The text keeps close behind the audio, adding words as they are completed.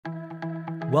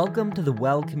Welcome to the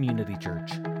Well Community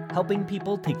Church, helping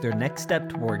people take their next step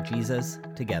toward Jesus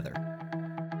together.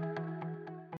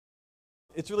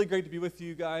 It's really great to be with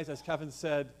you guys. As Kevin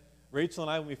said, Rachel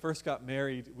and I, when we first got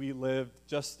married, we lived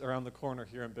just around the corner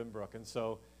here in Binbrook. And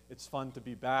so it's fun to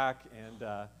be back and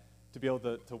to be able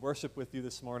to worship with you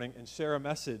this morning and share a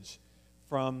message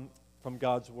from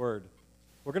God's Word.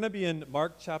 We're going to be in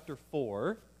Mark chapter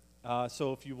 4.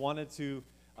 So if you wanted to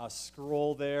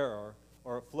scroll there or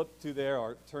flip to there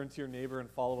or turn to your neighbor and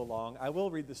follow along, I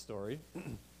will read the story.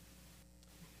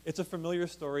 It's a familiar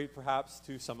story perhaps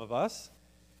to some of us.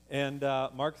 And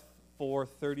Mark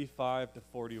 4:35 to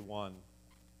 41.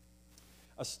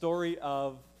 A story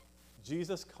of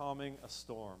Jesus calming a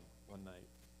storm one night.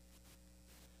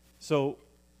 So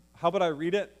how about I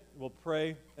read it? We'll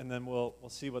pray, and then we'll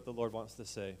see what the Lord wants to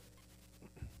say.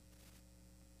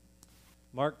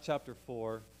 Mark chapter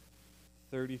 4,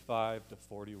 35 to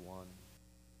 41.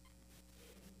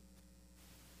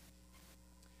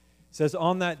 It says,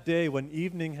 "On that day when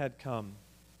evening had come,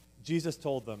 Jesus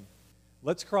told them,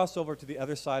 'Let's cross over to the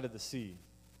other side of the sea.'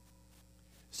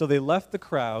 So they left the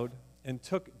crowd and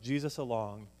took Jesus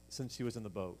along, since he was in the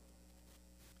boat.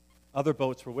 Other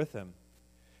boats were with him.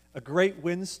 A great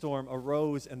windstorm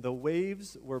arose, and the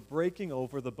waves were breaking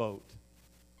over the boat,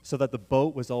 so that the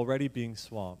boat was already being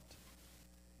swamped.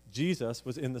 Jesus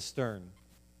was in the stern,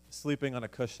 sleeping on a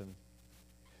cushion.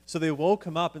 So they woke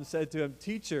him up and said to him,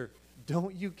 'Teacher,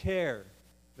 don't you care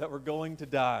that we're going to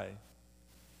die?'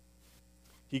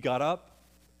 He got up,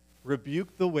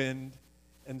 rebuked the wind,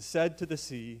 and said to the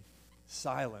sea,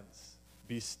 'Silence,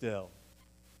 be still.'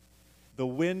 The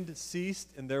wind ceased,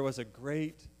 and there was a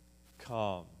great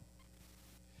calm.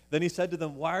 Then he said to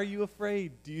them, 'Why are you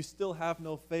afraid? Do you still have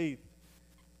no faith?'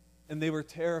 And they were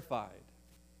terrified.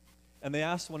 And they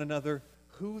asked one another,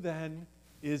 'Who then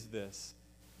is this?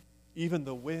 Even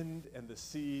the wind and the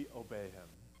sea obey him.'"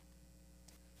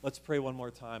 Let's pray one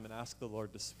more time and ask the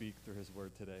Lord to speak through his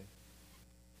word today.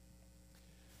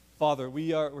 Father,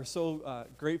 we're so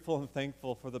grateful and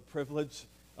thankful for the privilege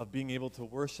of being able to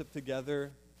worship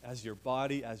together as your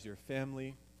body, as your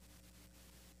family.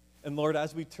 And Lord,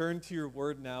 as we turn to your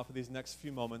word now for these next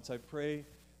few moments, I pray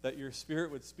that your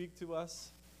Spirit would speak to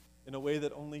us in a way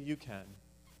that only you can.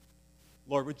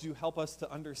 Lord, would you help us to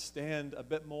understand a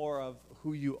bit more of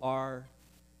who you are?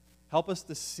 Help us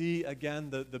to see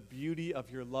again the beauty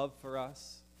of your love for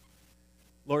us.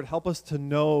 Lord, help us to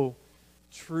know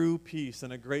true peace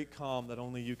and a great calm that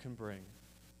only you can bring.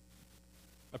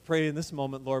 I pray in this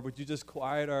moment, Lord, would you just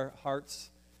quiet our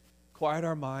hearts, quiet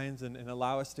our minds, and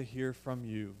allow us to hear from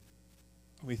you.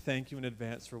 We thank you in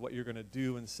advance for what you're going to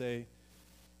do and say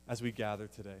as we gather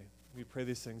today. We pray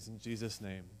these things in Jesus'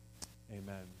 name.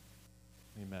 Amen.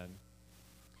 Amen.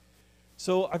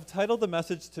 So I've titled the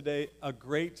message today, A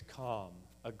Great Calm.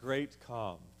 A Great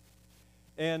Calm.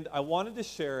 And I wanted to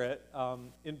share it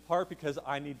in part because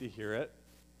I need to hear it.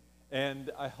 And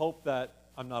I hope that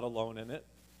I'm not alone in it.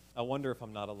 I wonder if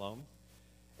I'm not alone.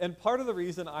 And part of the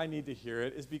reason I need to hear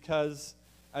it is because,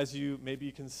 as you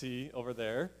maybe can see over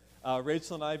there,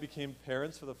 Rachel and I became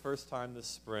parents for the first time this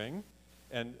spring.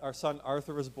 And our son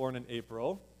Arthur was born in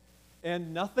April.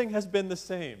 And nothing has been the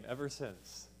same ever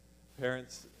since.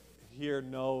 Parents here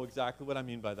know exactly what I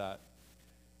mean by that.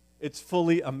 It's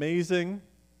fully amazing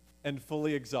and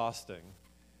fully exhausting.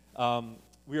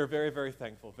 We are very, very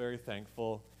thankful, very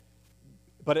thankful.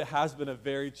 But it has been a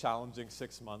very challenging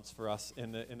 6 months for us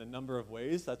in a number of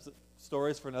ways. That's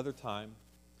stories for another time.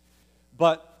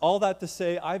 But all that to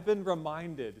say, I've been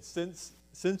reminded since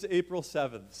April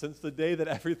 7th, since the day that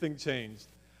everything changed,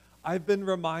 I've been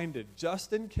reminded,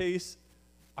 just in case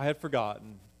I had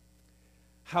forgotten,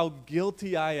 how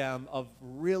guilty I am of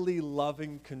really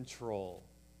loving control.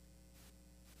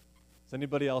 Is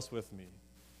anybody else with me?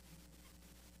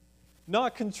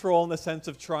 Not control in the sense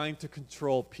of trying to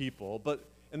control people, but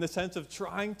in the sense of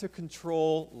trying to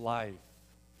control life.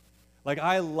 Like,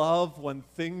 I love when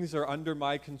things are under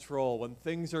my control, when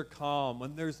things are calm,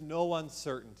 when there's no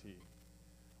uncertainty,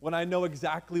 when I know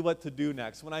exactly what to do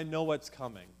next, when I know what's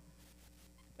coming.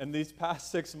 And these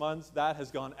past 6 months, that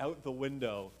has gone out the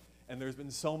window. And there's been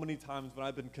so many times when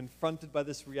I've been confronted by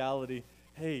this reality,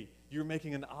 hey, you're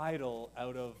making an idol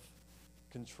out of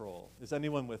control. Is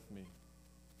anyone with me?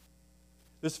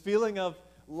 This feeling of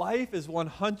life is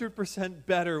 100%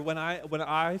 better when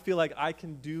I feel like I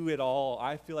can do it all.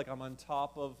 I feel like I'm on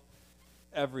top of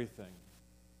everything.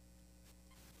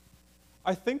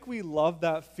 I think we love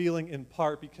that feeling in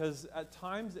part because at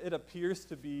times it appears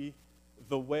to be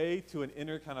the way to an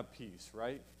inner kind of peace,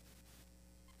 right?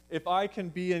 If I can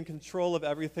be in control of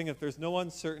everything, if there's no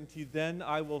uncertainty, then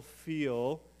I will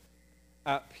feel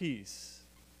at peace.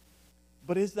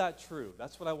 But is that true?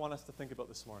 That's what I want us to think about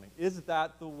this morning. Is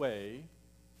that the way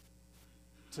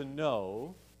to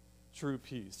know true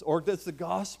peace? Or does the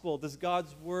gospel, does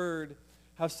God's word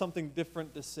have something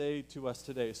different to say to us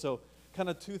today? So kind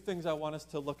of two things I want us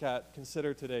to look at,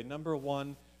 consider today. Number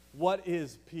one, what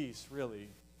is peace really?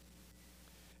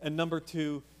 And number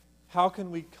two, how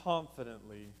can we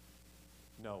confidently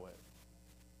know it?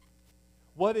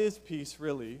 What is peace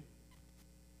really?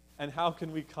 And how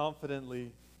can we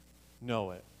confidently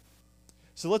know it?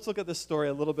 So let's look at this story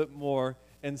a little bit more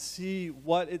and see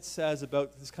what it says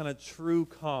about this kind of true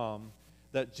calm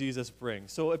that Jesus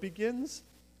brings. So it begins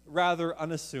rather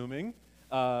unassuming.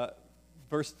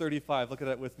 Verse 35, look at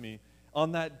that with me.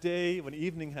 On that day, when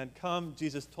evening had come,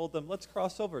 Jesus told them, let's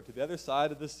cross over to the other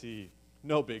side of the sea.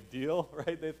 No big deal,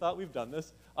 right? They thought we've done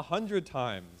this 100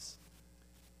 times.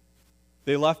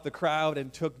 They left the crowd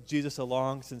and took Jesus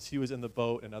along since he was in the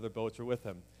boat and other boats were with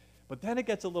him. But then it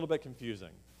gets a little bit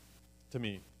confusing to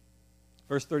me.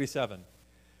 Verse 37,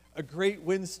 a great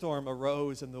windstorm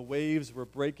arose and the waves were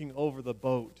breaking over the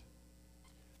boat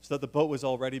so that the boat was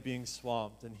already being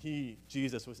swamped, and he,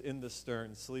 Jesus, was in the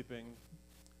stern sleeping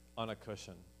on a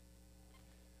cushion.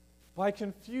 By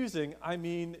confusing, I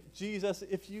mean, Jesus,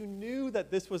 if you knew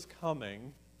that this was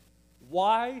coming,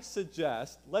 why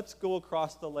suggest, let's go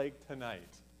across the lake tonight?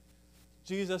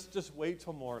 Jesus, just wait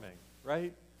till morning,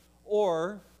 right?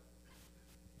 Or,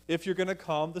 if you're going to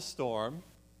calm the storm,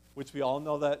 which we all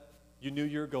know that you knew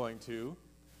you were going to,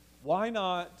 why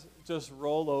not just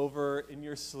roll over in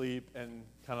your sleep and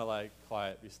kind of like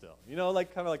quiet, be still? You know,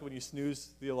 like kind of like when you snooze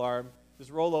the alarm,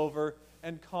 just roll over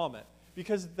and calm it.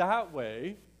 Because that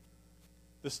way,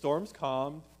 the storm's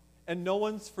calmed and no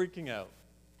one's freaking out.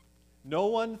 No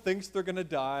one thinks they're going to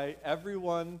die.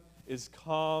 Everyone is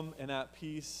calm and at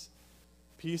peace,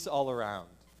 peace all around.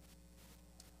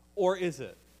 Or is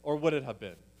it? Or would it have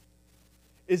been?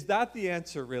 Is that the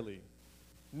answer really?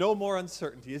 No more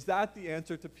uncertainty. Is that the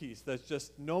answer to peace? That's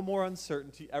just no more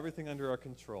uncertainty, everything under our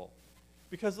control.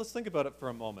 Because let's think about it for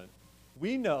a moment.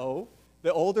 We know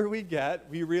the older we get,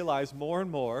 we realize more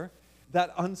and more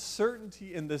that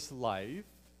uncertainty in this life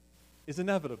is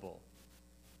inevitable.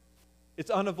 It's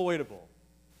unavoidable.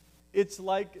 It's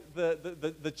like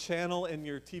the channel in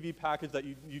your TV package that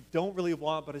you don't really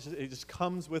want, but it just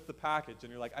comes with the package.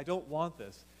 And you're like, I don't want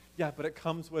this. Yeah, but it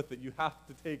comes with it. You have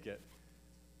to take it.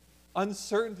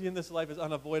 Uncertainty in this life is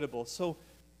unavoidable. So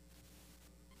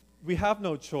we have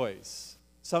no choice.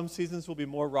 Some seasons will be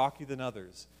more rocky than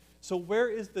others. So where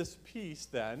is this peace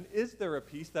then? Is there a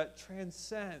peace that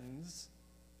transcends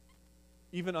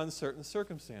even uncertain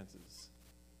circumstances?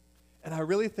 And I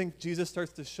really think Jesus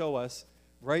starts to show us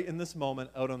right in this moment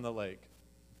out on the lake.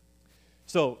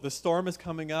 So the storm is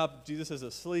coming up. Jesus is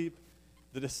asleep.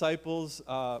 The disciples,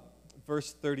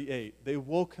 verse 38, they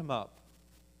woke him up.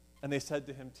 And they said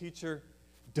to him, Teacher,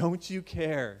 don't you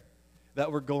care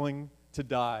that we're going to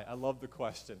die? I love the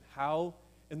question. How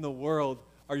in the world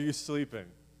are you sleeping?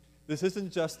 This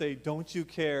isn't just a, don't you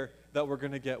care that we're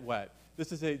going to get wet.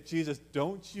 This is a, Jesus,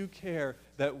 don't you care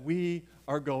that we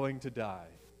are going to die?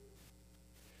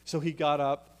 So he got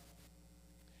up,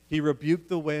 he rebuked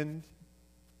the wind,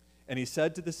 and he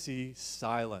said to the sea,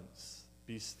 Silence,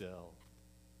 be still.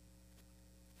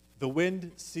 The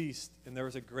wind ceased, and there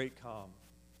was a great calm.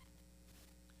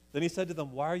 Then he said to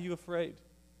them, Why are you afraid?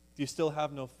 Do you still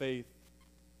have no faith?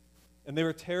 And they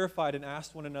were terrified and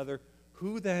asked one another,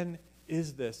 Who then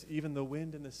is this? Even the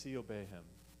wind and the sea obey him.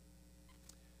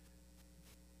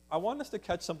 I want us to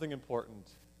catch something important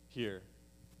here,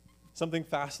 something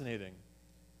fascinating.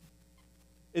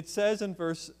 It says in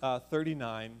verse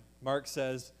 39, Mark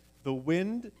says, The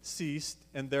wind ceased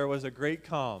and there was a great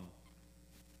calm,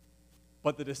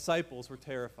 but the disciples were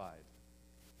terrified.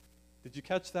 Did you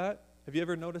catch that? Have you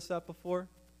ever noticed that before?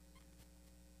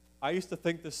 I used to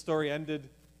think this story ended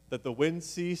that the wind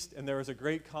ceased and there was a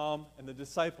great calm and the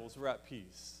disciples were at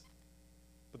peace.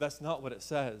 But that's not what it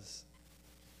says.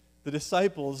 The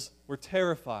disciples were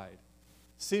terrified,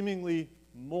 seemingly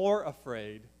more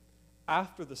afraid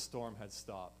after the storm had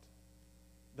stopped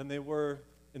than they were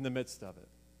in the midst of it.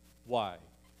 Why?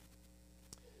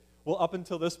 Well, up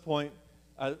until this point,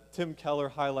 Tim Keller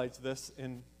highlights this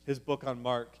in his book on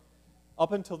Mark.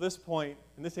 Up until this point,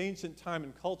 in this ancient time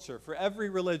and culture, for every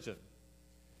religion,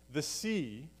 the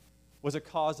sea was a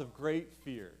cause of great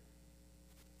fear.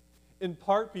 In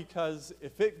part because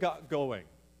if it got going,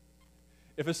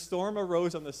 if a storm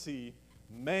arose on the sea,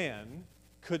 man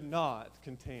could not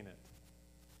contain it.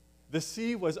 The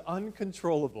sea was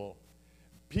uncontrollable.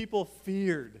 People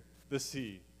feared the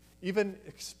sea. Even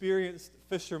experienced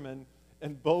fishermen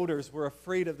and boaters were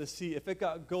afraid of the sea. If it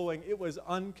got going, it was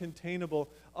uncontainable,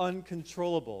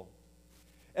 uncontrollable.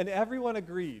 And everyone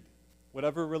agreed,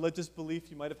 whatever religious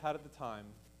belief you might have had at the time,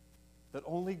 that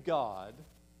only God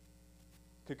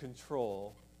could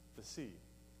control the sea.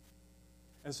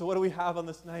 And so what do we have on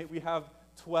this night? We have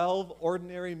 12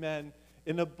 ordinary men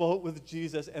in a boat with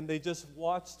Jesus, and they just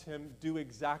watched him do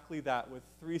exactly that with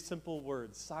 3 simple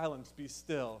words: silence, be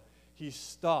still. He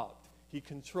stopped. He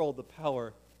controlled the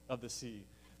power of the sea.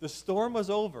 The storm was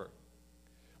over,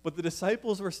 but the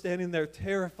disciples were standing there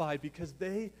terrified because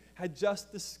they had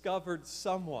just discovered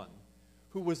someone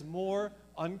who was more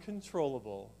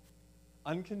uncontrollable,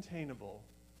 uncontainable,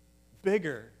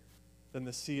 bigger than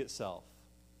the sea itself.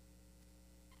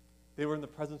 They were in the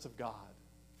presence of God,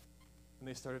 and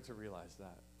they started to realize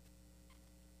that.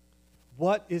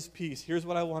 What is peace? Here's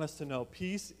what I want us to know.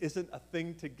 Peace isn't a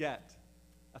thing to get,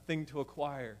 a thing to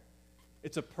acquire.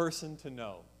 It's a person to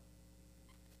know.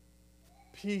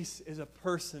 Peace is a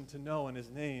person to know, and his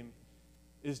name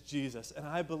is Jesus. And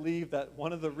I believe that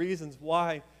one of the reasons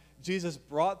why Jesus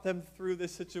brought them through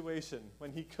this situation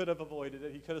when he could have avoided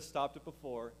it, he could have stopped it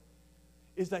before,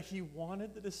 is that he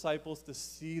wanted the disciples to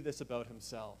see this about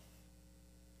himself.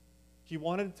 He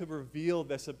wanted to reveal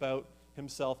this about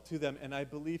himself to them, and I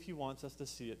believe he wants us to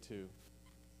see it too.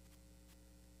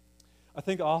 I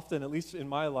think often, at least in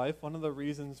my life, one of the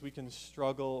reasons we can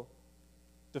struggle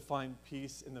to find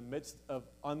peace in the midst of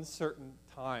uncertain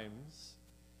times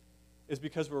is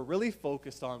because we're really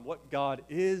focused on what God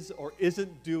is or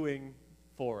isn't doing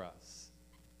for us.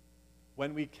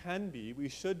 When we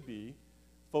should be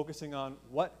focusing on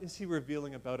what is he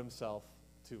revealing about himself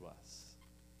to us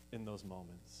in those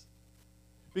moments.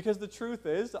 Because the truth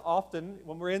is, often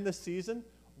when we're in this season,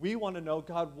 we want to know,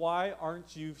 God, why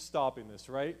aren't you stopping this,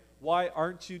 right? Why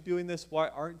aren't you doing this? Why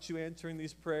aren't you answering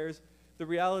these prayers? The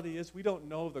reality is we don't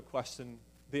know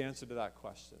the answer to that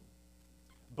question.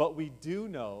 But we do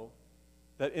know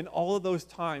that in all of those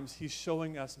times, he's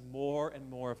showing us more and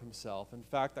more of himself. In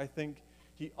fact, I think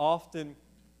he often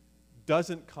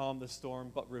doesn't calm the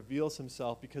storm, but reveals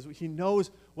himself because he knows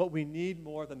what we need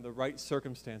more than the right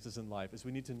circumstances in life is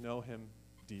we need to know him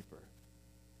deeper.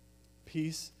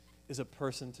 Peace is a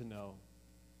person to know.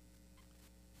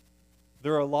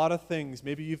 There are a lot of things,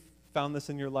 maybe you've found this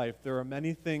in your life, there are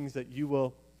many things that you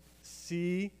will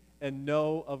see and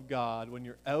know of God when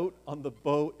you're out on the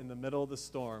boat in the middle of the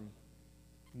storm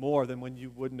more than when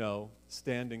you would know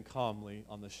standing calmly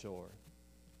on the shore.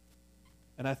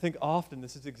 And I think often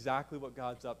this is exactly what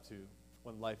God's up to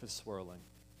when life is swirling.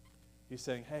 He's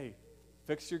saying, hey,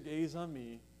 fix your gaze on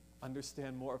me,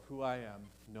 understand more of who I am,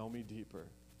 know me deeper.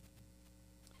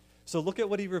 So look at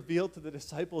what he revealed to the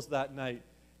disciples that night.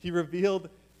 He revealed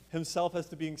himself as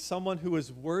to being someone who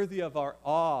is worthy of our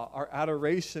awe, our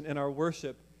adoration, and our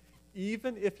worship,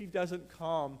 even if he doesn't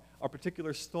calm our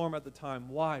particular storm at the time.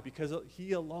 Why? Because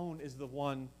he alone is the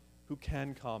one who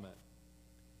can calm it.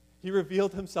 He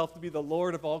revealed himself to be the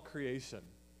Lord of all creation.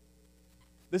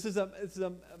 This is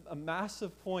a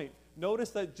massive point.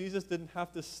 Notice that Jesus didn't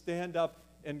have to stand up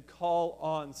and call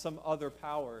on some other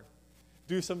power,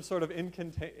 do some sort of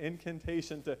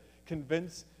incantation to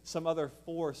convince some other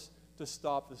force to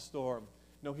stop the storm.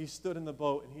 No, he stood in the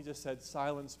boat and he just said,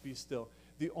 silence, be still.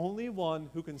 The only one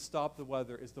who can stop the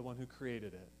weather is the one who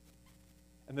created it.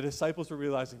 And the disciples were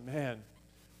realizing, man,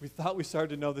 we thought we started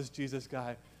to know this Jesus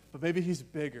guy, but maybe he's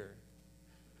bigger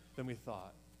than we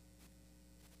thought.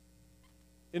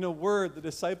 In a word, the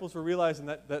disciples were realizing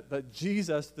that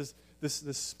Jesus,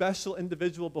 this special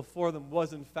individual before them,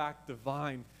 was in fact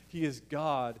divine. He is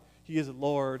God. He is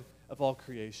Lord of all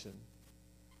creation.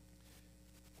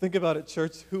 Think about it,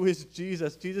 church. Who is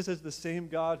Jesus? Jesus is the same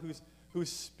God whose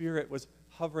spirit was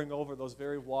hovering over those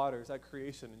very waters at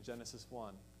creation in Genesis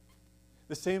 1.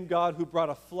 The same God who brought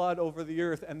a flood over the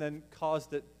earth and then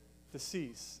caused it to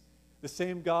cease. The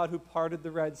same God who parted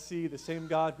the Red Sea. The same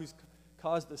God who's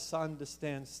caused the sun to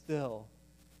stand still.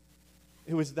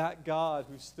 It was that God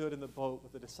who stood in the boat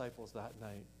with the disciples that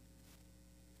night.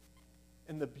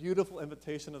 And the beautiful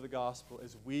invitation of the gospel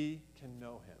is we can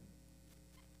know him.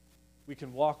 We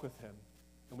can walk with him,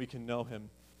 and we can know him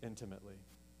intimately.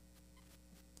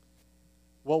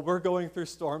 Well, we're going through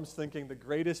storms thinking the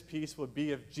greatest peace would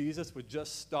be if Jesus would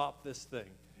just stop this thing.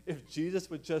 If Jesus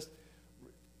would just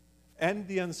end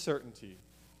the uncertainty.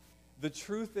 The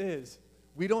truth is,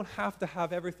 we don't have to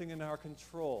have everything in our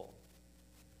control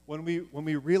when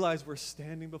we realize we're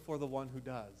standing before the one who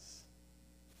does.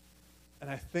 And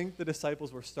I think the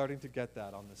disciples were starting to get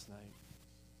that on this night.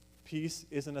 Peace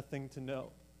isn't a thing to know,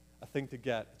 a thing to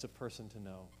get. It's a person to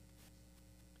know.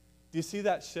 Do you see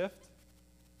that shift?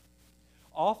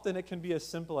 Often it can be as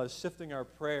simple as shifting our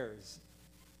prayers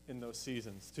in those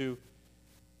seasons to,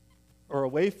 or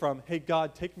away from, hey,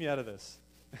 God, take me out of this.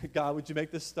 God, would you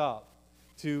make this stop?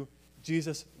 To,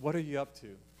 Jesus, what are you up to?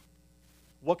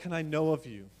 What can I know of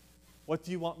you? What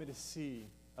do you want me to see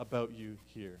about you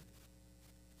here?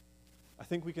 I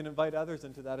think we can invite others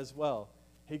into that as well.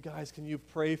 Hey, guys, can you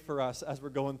pray for us as we're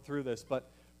going through this? But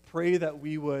pray that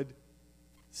we would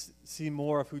see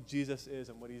more of who Jesus is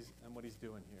and what he's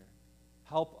doing here.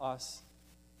 Help us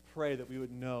pray that we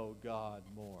would know God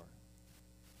more.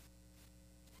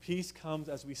 Peace comes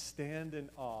as we stand in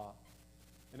awe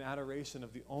and adoration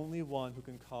of the only one who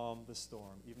can calm the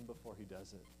storm, even before he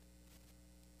does it.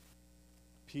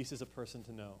 Peace is a person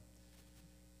to know.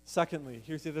 Secondly,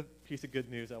 here's the other piece of good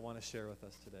news I want to share with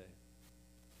us today.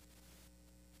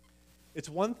 It's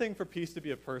one thing for peace to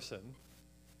be a person,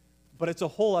 but it's a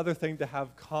whole other thing to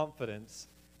have confidence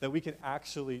that we can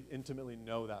actually intimately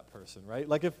know that person, right?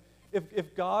 Like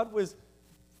if God was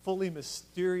fully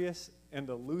mysterious and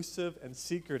elusive and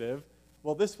secretive,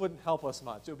 well, this wouldn't help us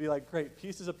much. It would be like, great,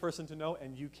 peace is a person to know,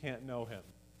 and you can't know him.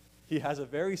 He has a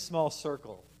very small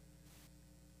circle.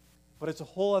 But it's a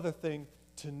whole other thing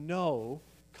to know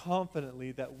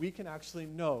confidently that we can actually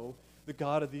know the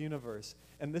God of the universe.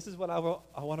 And this is what I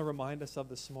want to remind us of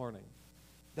this morning,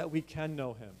 that we can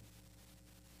know him.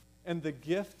 And the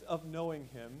gift of knowing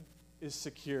him is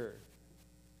secure.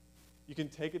 You can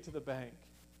take it to the bank.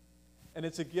 And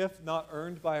it's a gift not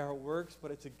earned by our works, but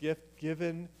it's a gift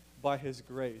given by his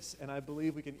grace. And I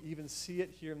believe we can even see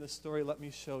it here in this story. Let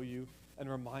me show you and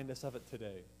remind us of it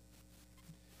today.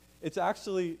 It's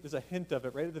actually, there's a hint of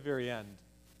it right at the very end.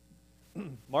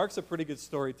 Mark's a pretty good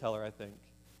storyteller, I think.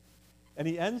 And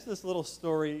he ends this little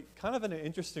story kind of in an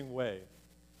interesting way.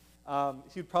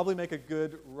 He'd probably make a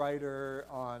good writer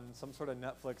on some sort of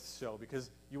Netflix show because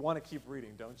you want to keep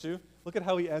reading, don't you? Look at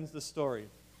how he ends the story.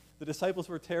 The disciples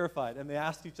were terrified, and they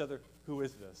asked each other, who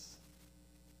is this?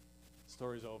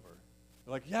 Story's over.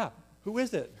 They're like, yeah, who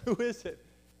is it? Who is it?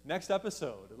 Next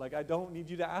episode. Like, I don't need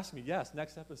you to ask me. Yes,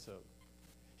 next episode.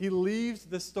 He leaves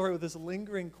this story with this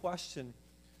lingering question,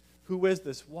 who is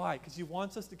this? Why? Because he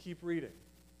wants us to keep reading.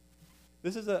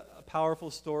 This is a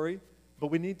powerful story, but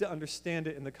we need to understand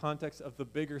it in the context of the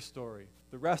bigger story,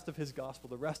 the rest of his gospel,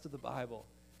 the rest of the Bible.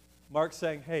 Mark's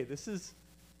saying, hey, this is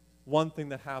one thing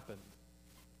that happened,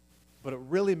 but it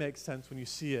really makes sense when you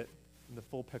see it in the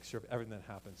full picture of everything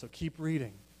that happened. So keep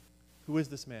reading. Who is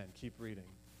this man? Keep reading.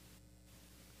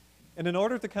 And in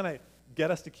order to kind of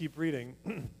get us to keep reading,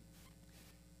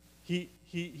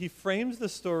 he frames the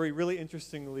story really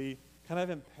interestingly, kind of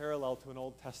in parallel to an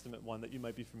Old Testament one that you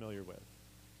might be familiar with.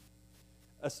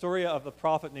 A story of a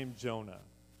prophet named Jonah.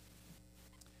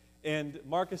 And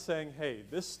Mark is saying, hey,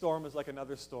 this storm is like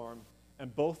another storm,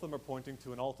 and both of them are pointing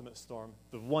to an ultimate storm,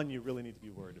 the one you really need to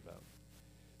be worried about.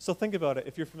 So think about it,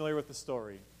 if you're familiar with the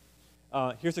story.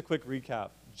 Here's a quick recap.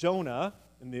 Jonah,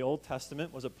 in the Old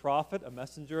Testament, was a prophet, a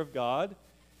messenger of God,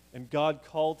 and God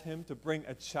called him to bring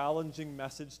a challenging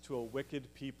message to a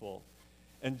wicked people.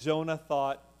 And Jonah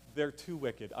thought, they're too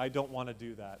wicked. I don't want to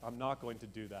do that. I'm not going to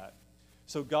do that.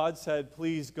 So God said,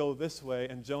 please go this way,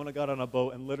 and Jonah got on a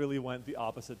boat and literally went the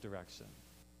opposite direction.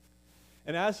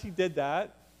 And as he did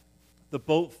that, the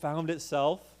boat found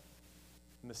itself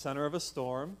in the center of a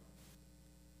storm,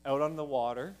 out on the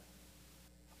water.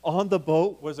 On the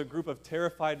boat was a group of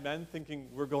terrified men thinking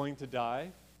we're going to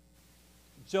die.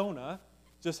 Jonah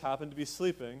just happened to be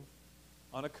sleeping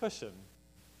on a cushion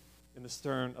in the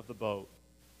stern of the boat.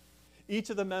 Each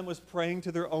of the men was praying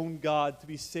to their own God to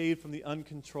be saved from the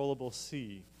uncontrollable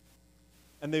sea.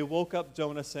 And they woke up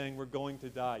Jonah saying, we're going to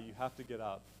die. You have to get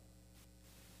up.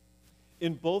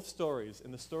 In both stories,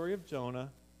 in the story of Jonah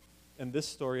and this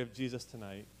story of Jesus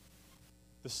tonight,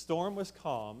 the storm was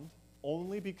calmed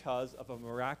only because of a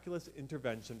miraculous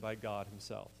intervention by God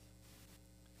himself.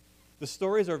 The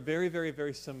stories are very, very,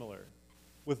 very similar,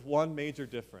 with one major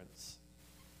difference.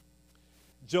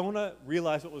 Jonah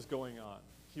realized what was going on.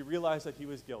 He realized that he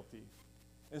was guilty.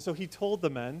 And so he told the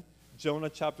men, Jonah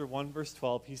chapter 1, verse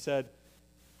 12, he said,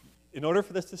 in order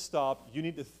for this to stop, you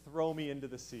need to throw me into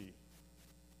the sea.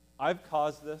 I've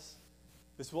caused this.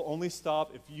 This will only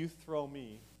stop if you throw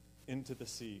me into the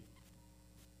sea.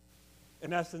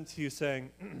 In essence, he was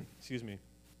saying,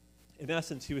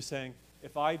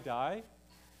 if I die,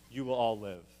 you will all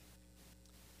live.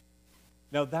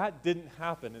 Now, that didn't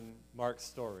happen in Mark's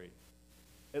story,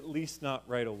 at least not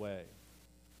right away.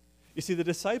 You see, the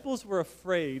disciples were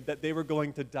afraid that they were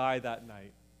going to die that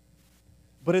night.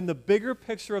 But in the bigger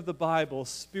picture of the Bible,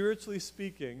 spiritually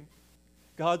speaking,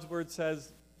 God's word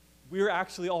says we're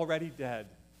actually already dead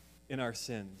in our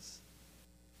sins.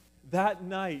 That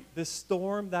night, this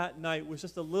storm that night was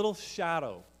just a little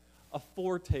shadow, a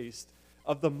foretaste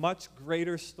of the much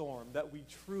greater storm that we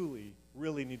truly,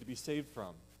 really need to be saved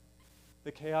from.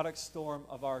 The chaotic storm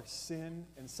of our sin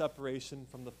and separation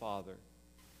from the Father.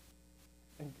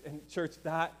 And church,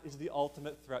 that is the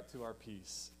ultimate threat to our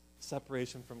peace,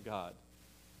 separation from God.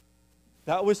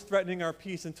 That was threatening our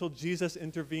peace until Jesus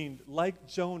intervened. Like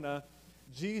Jonah,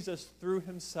 Jesus threw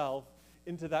himself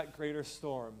into that greater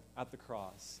storm at the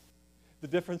cross. The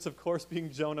difference, of course,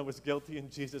 being Jonah was guilty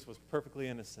and Jesus was perfectly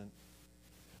innocent.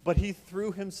 But he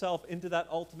threw himself into that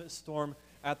ultimate storm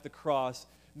at the cross,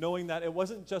 knowing that it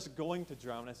wasn't just going to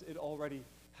drown us, it already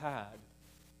had.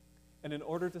 And in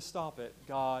order to stop it,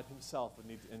 God himself would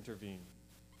need to intervene.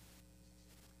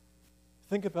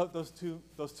 Think about those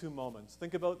two moments.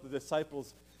 Think about the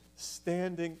disciples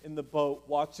standing in the boat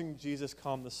watching Jesus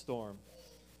calm the storm.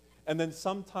 And then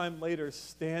sometime later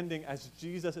standing as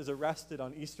Jesus is arrested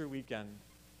on Easter weekend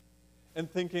and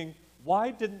thinking, why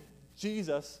didn't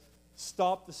Jesus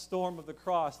stop the storm of the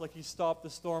cross like he stopped the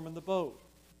storm in the boat?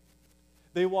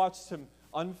 They watched him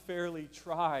unfairly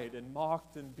tried and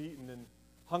mocked and beaten and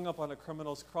hung up on a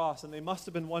criminal's cross, and they must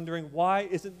have been wondering, why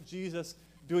isn't Jesus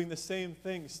doing the same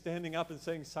thing, standing up and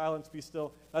saying, silence, be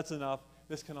still, that's enough,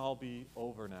 this can all be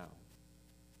over now?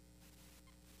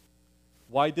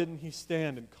 Why didn't he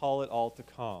stand and call it all to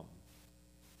calm?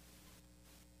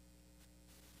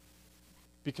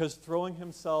 Because throwing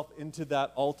himself into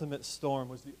that ultimate storm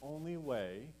was the only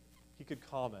way he could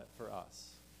calm it for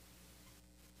us.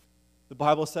 The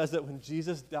Bible says that when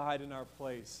Jesus died in our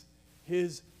place,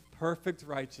 his perfect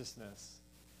righteousness,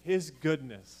 his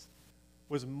goodness,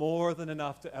 was more than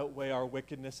enough to outweigh our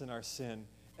wickedness and our sin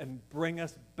and bring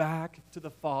us back to the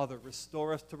Father,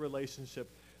 restore us to relationship,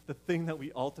 the thing that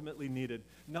we ultimately needed,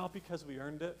 not because we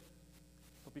earned it,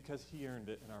 but because he earned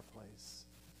it in our place.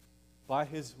 By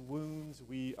his wounds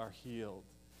we are healed.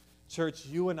 Church,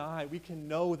 you and I, we can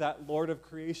know that Lord of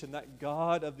creation, that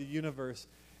God of the universe,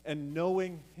 and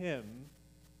knowing him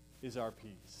is our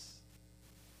peace.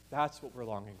 That's what we're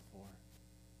longing for.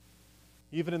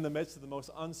 Even in the midst of the most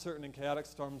uncertain and chaotic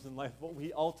storms in life, what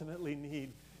we ultimately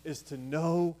need is to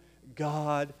know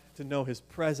God, to know his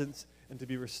presence, and to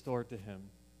be restored to him.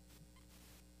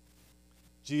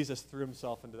 Jesus threw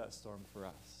himself into that storm for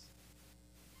us.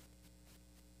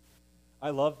 I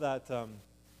love that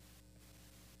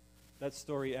that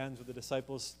story ends with the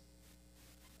disciples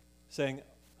saying,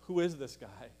 who is this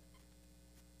guy?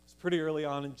 It's pretty early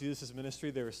on in Jesus' ministry.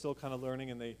 They were still kind of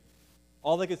learning, and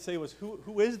all they could say was,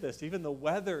 who is this? Even the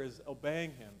weather is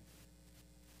obeying him.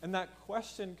 And that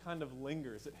question kind of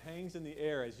lingers. It hangs in the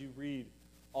air as you read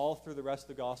all through the rest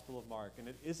of the Gospel of Mark, and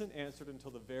it isn't answered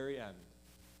until the very end,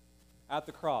 at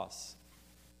the cross,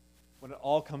 when it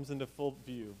all comes into full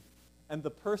view. And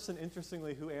the person,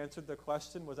 interestingly, who answered the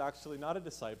question was actually not a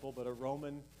disciple, but a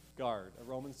Roman guard, a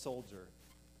Roman soldier,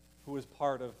 who was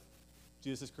part of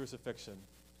Jesus' crucifixion.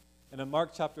 And in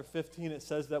Mark chapter 15, it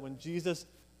says that when Jesus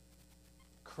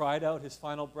cried out his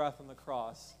final breath on the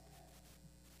cross,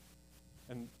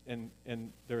 and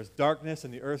there was darkness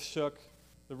and the earth shook,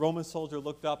 the Roman soldier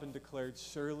looked up and declared,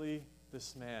 surely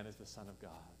this man is the Son of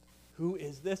God. Who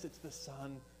is this? It's the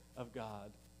Son of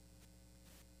God.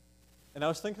 And I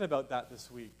was thinking about that this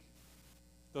week,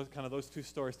 those two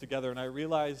stories together, and I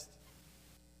realized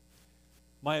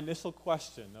my initial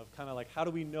question of kind of like, how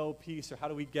do we know peace or how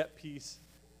do we get peace?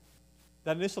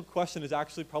 That initial question is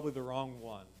actually probably the wrong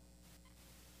one.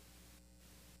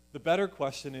 The better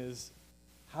question is,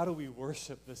 how do we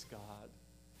worship this God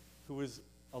who is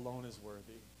alone is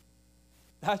worthy?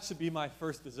 That should be my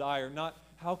first desire, not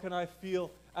how can I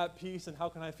feel at peace and how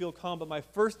can I feel calm, but my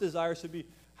first desire should be,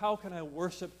 how can I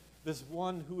worship this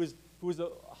one who is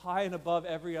high and above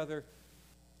every other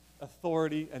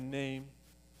authority and name?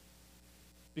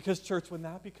 Because, church, when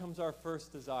that becomes our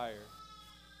first desire,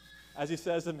 as he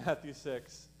says in Matthew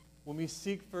 6, when we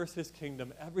seek first his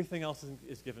kingdom, everything else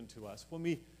is given to us. When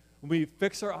we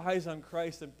fix our eyes on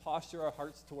Christ and posture our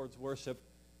hearts towards worship,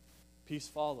 peace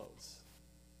follows,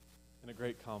 and a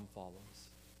great calm follows.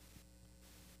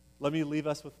 Let me leave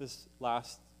us with this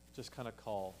last just kind of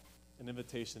call, an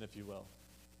invitation, if you will.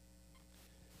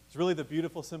 It's really the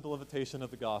beautiful, simple invitation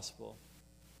of the gospel.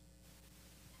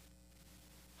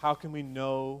 How can we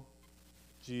know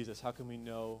Jesus? How can we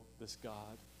know this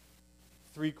God?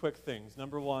 3 quick things.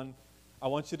 Number 1, I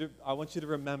want you to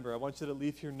remember, I want you to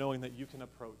leave here knowing that you can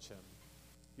approach him.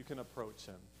 You can approach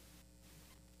him.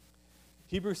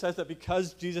 Hebrews says that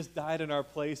because Jesus died in our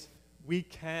place, we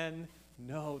can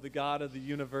know the God of the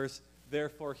universe.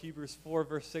 Therefore, Hebrews 4,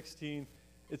 verse 16,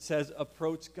 it says,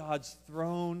 approach God's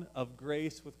throne of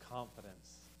grace with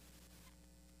confidence.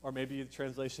 or maybe the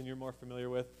translation you're more familiar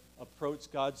with,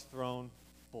 approach God's throne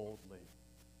boldly.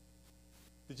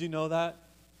 Did you know that?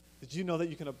 Did you know that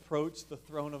you can approach the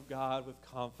throne of God with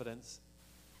confidence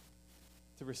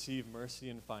to receive mercy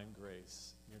and find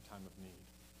grace in your time of need?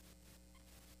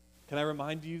 Can I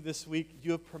remind you this week,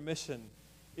 you have permission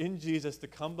in Jesus to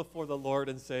come before the Lord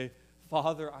and say,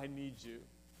 Father, I need you.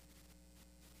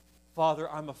 Father,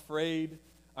 I'm afraid,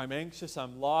 I'm anxious,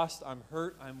 I'm lost, I'm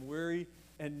hurt, I'm weary,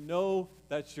 and know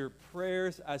that your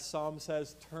prayers, as Psalm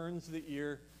says, turns the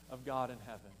ear of God in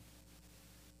heaven.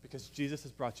 Because Jesus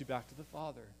has brought you back to the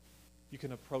Father. You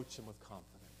can approach him with confidence.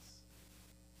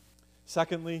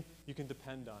 Secondly, you can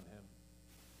depend on him.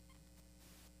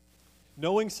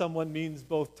 Knowing someone means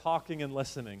both talking and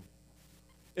listening.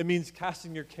 It means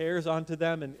casting your cares onto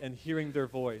them and hearing their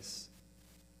voice.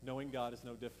 Knowing God is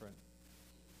no different.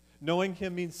 Knowing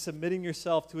him means submitting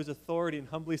yourself to his authority and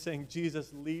humbly saying,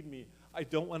 Jesus, lead me. I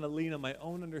don't want to lean on my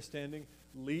own understanding.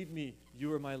 Lead me.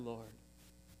 You are my Lord.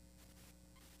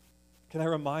 Can I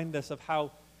remind us of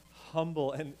how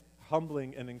humbling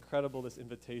and incredible this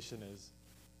invitation is?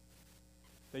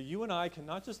 That you and I can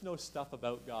not just know stuff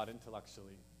about God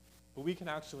intellectually, but we can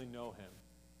actually know him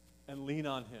and lean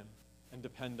on him and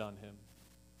depend on him.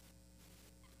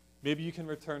 Maybe you can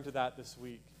return to that this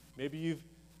week. Maybe you've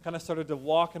kind of started to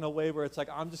walk in a way where it's like,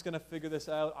 I'm just going to figure this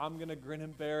out. I'm going to grin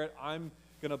and bear it. I'm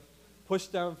going to push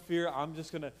down fear. I'm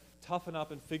just going to toughen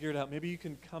up and figure it out. Maybe you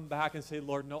can come back and say,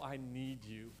 Lord, no, I need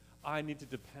you. I need to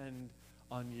depend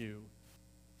on you,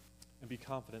 and be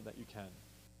confident that you can.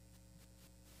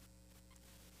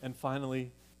 And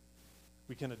finally,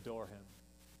 we can adore him.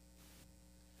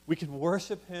 We can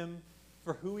worship him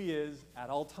for who he is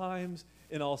at all times,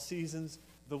 in all seasons,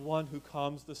 the one who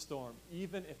calms the storm,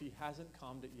 even if he hasn't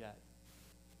calmed it yet,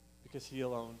 because he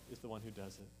alone is the one who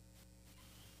does it.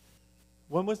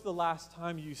 When was the last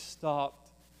time you stopped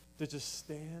to just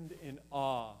stand in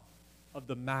awe of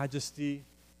the majesty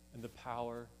and the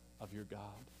power of your God?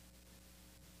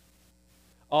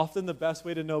 Often the best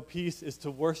way to know peace is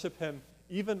to worship him,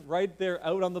 even right there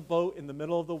out on the boat in the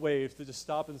middle of the waves, to just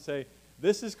stop and say,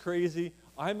 this is crazy,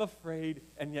 I'm afraid,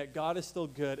 and yet God is still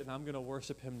good, and I'm going to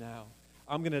worship him now.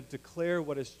 I'm going to declare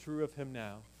what is true of him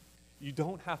now. You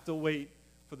don't have to wait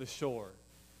for the shore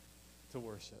to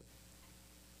worship.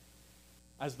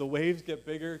 As the waves get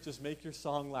bigger, just make your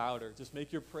song louder. Just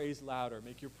make your praise louder.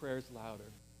 Make your prayers louder.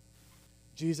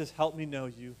 Jesus, help me know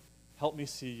you. Help me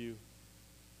see you.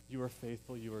 You are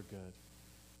faithful. You are good.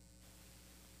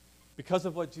 Because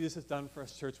of what Jesus has done for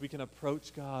us, church, we can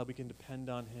approach God, we can depend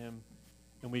on him,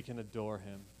 and we can adore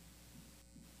him.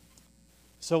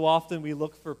 So often we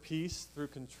look for peace through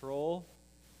control,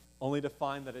 only to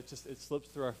find that it slips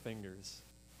through our fingers.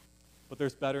 But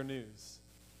there's better news.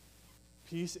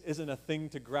 Peace isn't a thing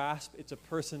to grasp, it's a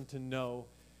person to know.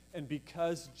 And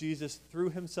because Jesus threw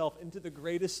himself into the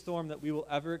greatest storm that we will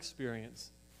ever experience,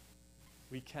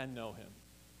 we can know him.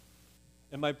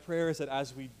 And my prayer is that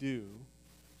as we do,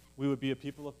 we would be a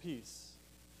people of peace.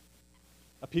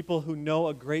 A people who know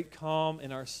a great calm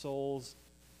in our souls,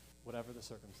 whatever the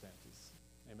circumstances.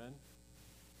 Amen?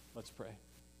 Let's pray.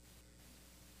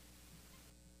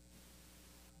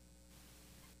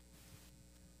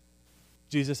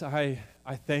 Jesus, I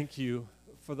thank you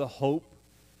for the hope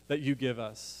that you give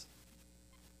us.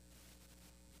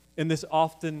 In this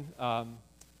often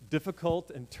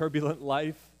difficult and turbulent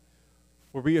life,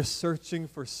 where we are searching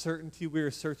for certainty, we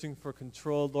are searching for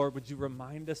control, Lord, would you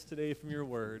remind us today from your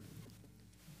word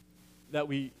that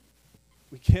we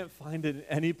can't find it in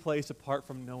any place apart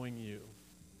from knowing you.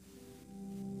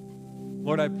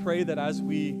 Lord, I pray that as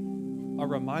we are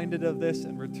reminded of this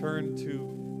and return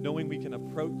to knowing we can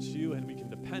approach you and we can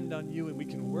depend on you and we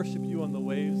can worship you on the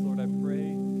waves, Lord, I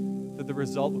pray that the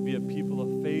result would be a people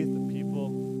of faith, a people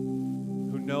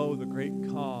who know the great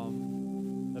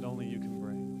calm that only you can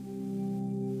bring.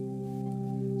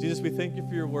 Jesus, we thank you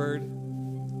for your word.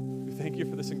 We thank you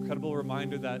for this incredible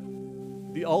reminder that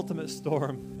the ultimate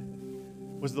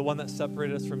storm was the one that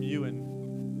separated us from you,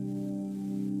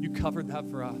 and you covered that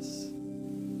for us.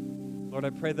 Lord,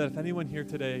 I pray that if anyone here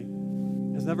today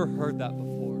has never heard that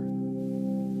before,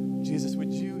 Jesus,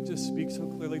 would you just speak so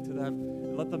clearly to them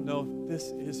and let them know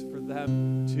this is for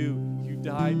them too. You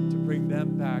died to bring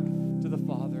them back to the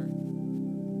Father,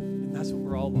 and that's what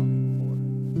we're all longing for.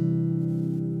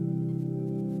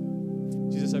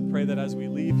 Jesus, I pray that as we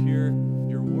leave here,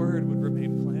 your word would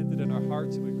remain planted in our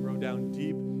hearts, it would grow down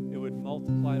deep, it would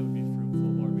multiply, it would be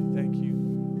fruitful. Lord, we thank you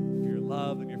for your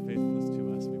love and your